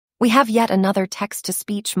We have yet another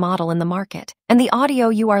text-to-speech model in the market, and the audio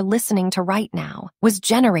you are listening to right now was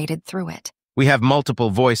generated through it. We have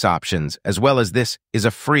multiple voice options, as well as this is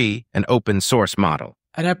a free and open source model.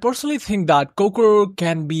 And I personally think that Kokoro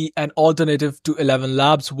can be an alternative to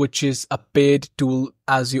ElevenLabs, which is a paid tool,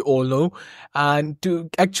 as you all know. And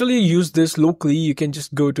to actually use this locally, you can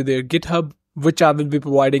just go to their GitHub, which I will be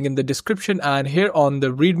providing in the description. And here on the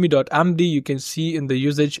readme.md, you can see in the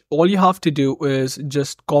usage, all you have to do is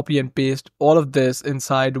just copy and paste all of this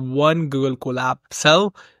inside one Google Colab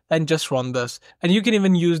cell and just run this. And you can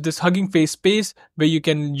even use this Hugging Face space where you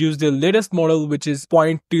can use the latest model, which is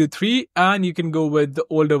 0.23, and you can go with the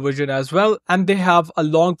older version as well. And they have a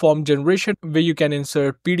long form generation where you can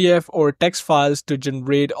insert PDF or text files to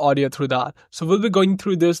generate audio through that. So we'll be going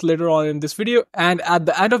through this later on in this video. And at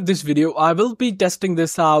the end of this video, I will be testing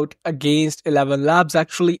this out against ElevenLabs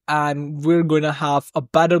actually. And we're going to have a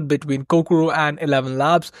battle between Kokoro and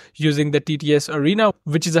ElevenLabs using the TTS Arena,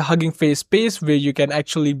 which is a Hugging Face space where you can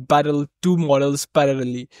actually battle two models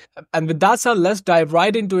parallelly. And with that said, let's dive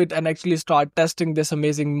right into it and actually start testing this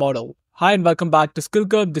amazing model. Hi and welcome back to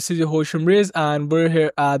SkillCurb. This is your host Shamriz, and we're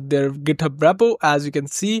here at their GitHub repo, as you can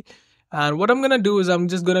see. And what I'm gonna do is I'm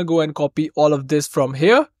just gonna go and copy all of this from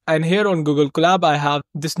here. And here on Google Colab, I have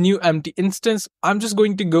this new empty instance. I'm just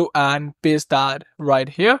going to go and paste that right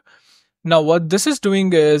here. Now what this is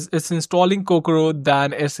doing is it's installing Kokoro,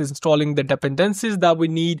 then it's installing the dependencies that we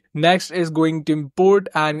need. Next is going to import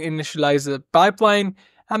and initialize the pipeline.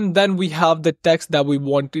 And then we have the text that we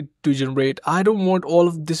wanted to generate. I don't want all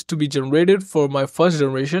of this to be generated for my first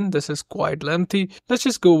generation. This is quite lengthy. Let's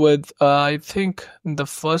just go with, I think the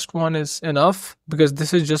first one is enough because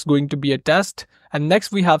this is just going to be a test. And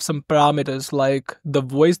next we have some parameters like the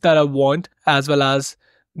voice that I want, as well as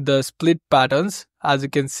the split patterns, as you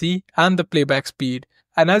can see, and the playback speed.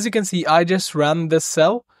 And as you can see, I just ran this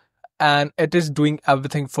cell and it is doing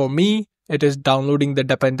everything for me. It is downloading the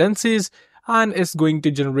dependencies and it's going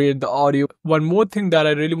to generate the audio. One more thing that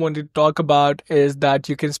I really wanted to talk about is that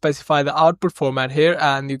you can specify the output format here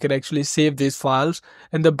and you can actually save these files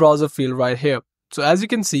in the browser field right here. So as you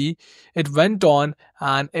can see, it went on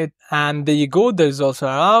and there you go, the results are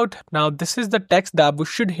out. Now this is the text that we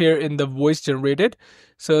should hear in the voice generated.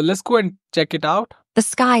 So let's go and check it out. The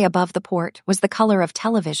sky above the port was the color of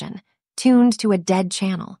television, tuned to a dead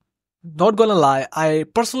channel. Not gonna lie, I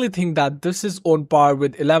personally think that this is on par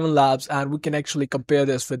with ElevenLabs and we can actually compare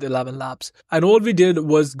this with ElevenLabs. And all we did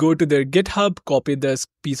was go to their GitHub, copy this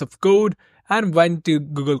piece of code and went to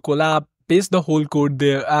Google Colab, paste the whole code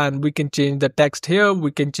there, and we can change the text here.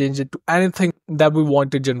 We can change it to anything that we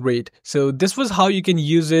want to generate. So this was how you can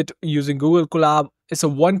use it using Google Colab. It's a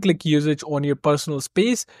one-click usage on your personal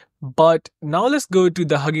space. But now let's go to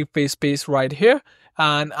the Hugging Face space right here.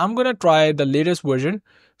 And I'm going to try the latest version.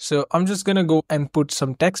 So I'm just going to go and put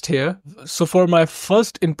some text here. So for my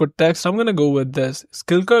first input text, I'm going to go with this.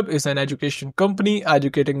 SkillCurb is an education company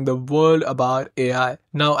educating the world about AI.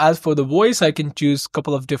 Now, as for the voice, I can choose a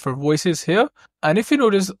couple of different voices here. And if you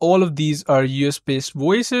notice, all of these are US-based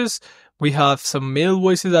voices. We have some male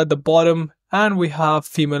voices at the bottom and we have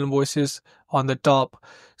female voices on the top.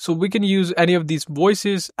 So we can use any of these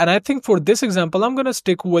voices. And I think for this example, I'm going to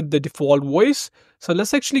stick with the default voice. So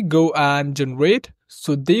let's actually go and generate.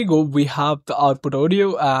 So there you go. We have the output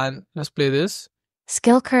audio and let's play this.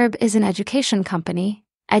 SkillCurb is an education company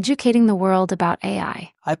educating the world about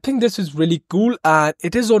AI. I think this is really cool and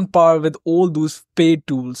it is on par with all those paid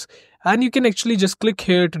tools. And you can actually just click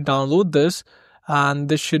here to download this and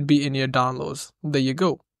this should be in your downloads. There you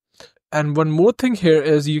go. And one more thing here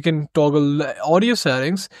is you can toggle audio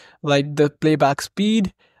settings like the playback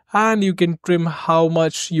speed, and you can trim how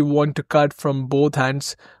much you want to cut from both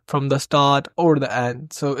ends, from the start or the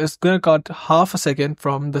end. So it's going to cut half a second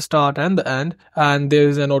from the start and the end. And there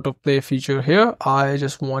is an autoplay feature here. I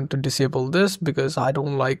just want to disable this because I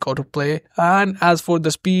don't like autoplay. And as for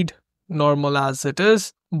the speed, normal as it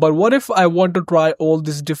is. But what if I want to try all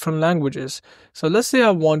these different languages? So let's say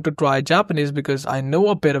I want to try Japanese because I know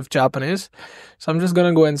a bit of Japanese. So I'm just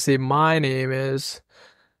going to go and say my name is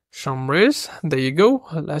Shamriz. There you go.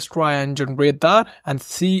 Let's try and generate that and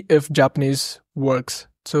see if Japanese works.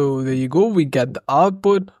 So there you go. We get the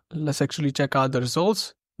output. Let's actually check out the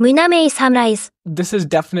results. This is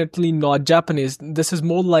definitely not Japanese. This is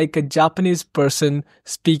more like a Japanese person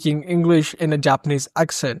speaking English in a Japanese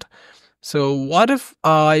accent. So what if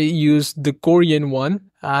I use the Korean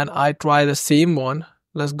one and I try the same one?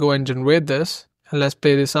 Let's go and generate this and let's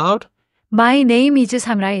play this out. My name is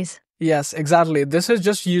Samrais. Yes, exactly. This is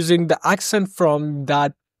just using the accent from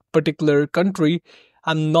that particular country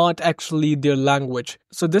and not actually their language.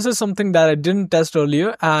 So this is something that I didn't test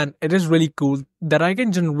earlier, and it is really cool that I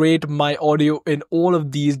can generate my audio in all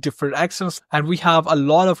of these different accents, and we have a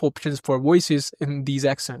lot of options for voices in these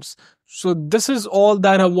accents. So this is all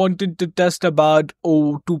that I wanted to test about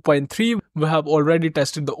O2.3. We have already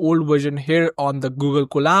tested the old version here on the Google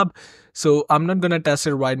Colab, so I'm not gonna test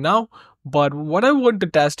it right now. But what I want to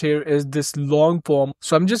test here is this long form.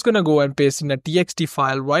 So I'm just gonna go and paste in a txt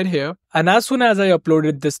file right here. And as soon as I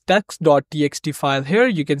uploaded this text.txt file here,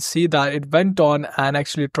 you can see that it went on and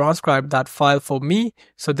actually transcribed that file for me.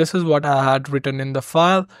 So this is what I had written in the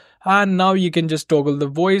file. And now you can just toggle the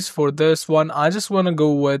voice. For this one, I just want to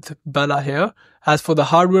go with Bella here. As for the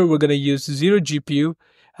hardware, we're going to use 0 GPU.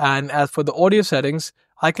 And as for the audio settings,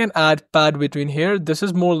 I can add pad between here. This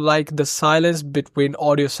is more like the silence between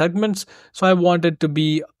audio segments. So I want it to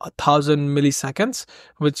be 1000 milliseconds,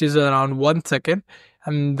 which is around 1 second.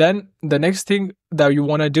 And then the next thing that you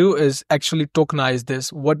want to do is actually tokenize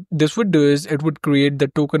this. What this would do is it would create the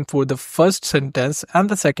token for the first sentence and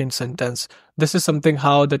the second sentence. This is something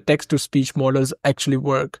how the text-to-speech models actually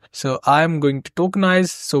work. So I'm going to tokenize.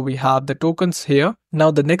 So we have the tokens here. Now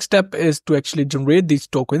the next step is to actually generate these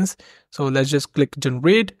tokens. So let's just click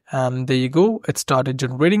generate, and there you go. It started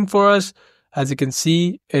generating for us. As you can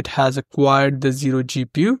see, it has acquired the 0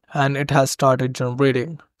 GPU and it has started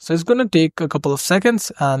generating. So it's going to take a couple of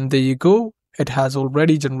seconds, and there you go. It has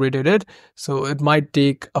already generated it. So it might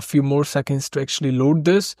take a few more seconds to actually load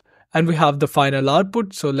this. And we have the final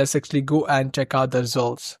output. So let's actually go and check out the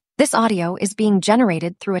results. This audio is being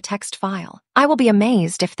generated through a text file. I will be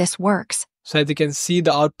amazed if this works. So as you can see,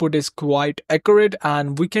 the output is quite accurate,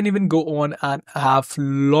 and we can even go on and have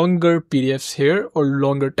longer PDFs here or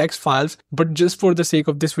longer text files. But just for the sake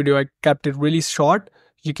of this video, I kept it really short.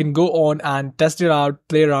 You can go on and test it out,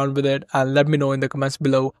 play around with it, and let me know in the comments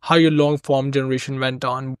below how your long form generation went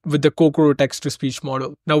on with the Kokoro text-to-speech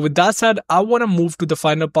model. Now with that said, I want to move to the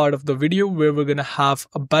final part of the video where we're going to have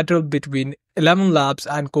a battle between ElevenLabs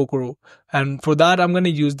and Kokoro. And for that, I'm going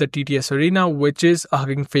to use the TTS Arena, which is a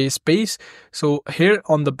Hugging Face space. So here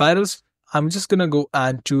on the battles, I'm just going to go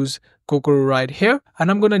and choose Kokoro right here,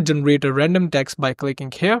 and I'm going to generate a random text by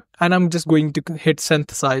clicking here, and I'm just going to hit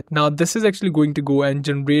synthesize. Now this is actually going to go and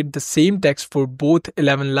generate the same text for both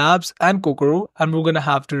ElevenLabs and Kokoro, and we're going to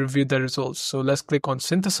have to review the results. So let's click on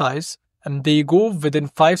synthesize, and there you go. Within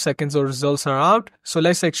 5 seconds the results are out. So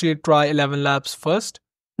let's actually try ElevenLabs first.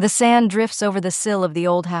 The sand drifts over the sill of the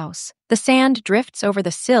old house. The sand drifts over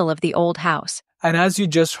the sill of the old house. And as you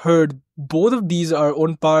just heard, both of these are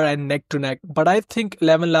on par and neck to neck, but I think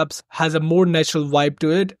ElevenLabs has a more natural vibe to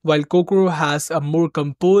it, while Kokoro has a more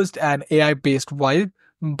composed and AI-based vibe.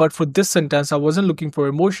 But for this sentence, I wasn't looking for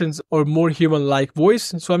emotions or more human-like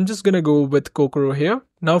voice, so I'm just gonna go with Kokoro here.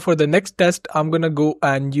 Now for the next test, I'm gonna go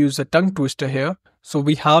and use a tongue twister here. So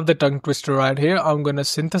we have the tongue twister right here. I'm gonna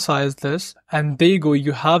synthesize this, and there you go,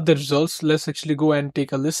 you have the results. Let's actually go and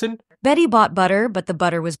take a listen. Betty bought butter, but the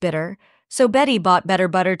butter was bitter. So Betty bought better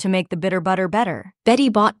butter to make the bitter butter better. Betty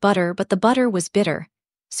bought butter, but the butter was bitter.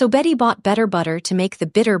 So Betty bought better butter to make the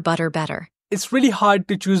bitter butter better. It's really hard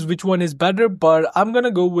to choose which one is better, but I'm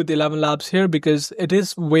gonna go with ElevenLabs here because it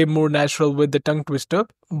is way more natural with the tongue twister.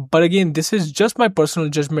 But again, this is just my personal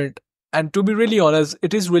judgment. And to be really honest,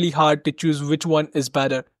 it is really hard to choose which one is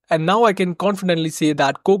better. And now I can confidently say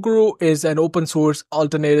that Kokoro is an open source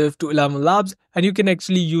alternative to ElevenLabs, and you can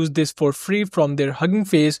actually use this for free from their Hugging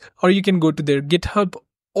Face, or you can go to their GitHub,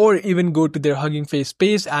 or even go to their Hugging Face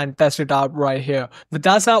page and test it out right here. With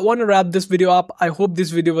that said, I want to wrap this video up. I hope this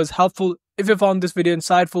video was helpful. If you found this video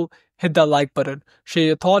insightful, hit that like button. Share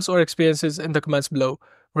your thoughts or experiences in the comments below.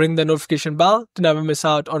 Ring the notification bell to never miss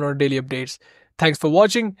out on our daily updates. Thanks for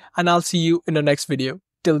watching, and I'll see you in the next video.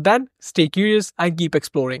 Till then, stay curious and keep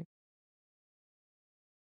exploring.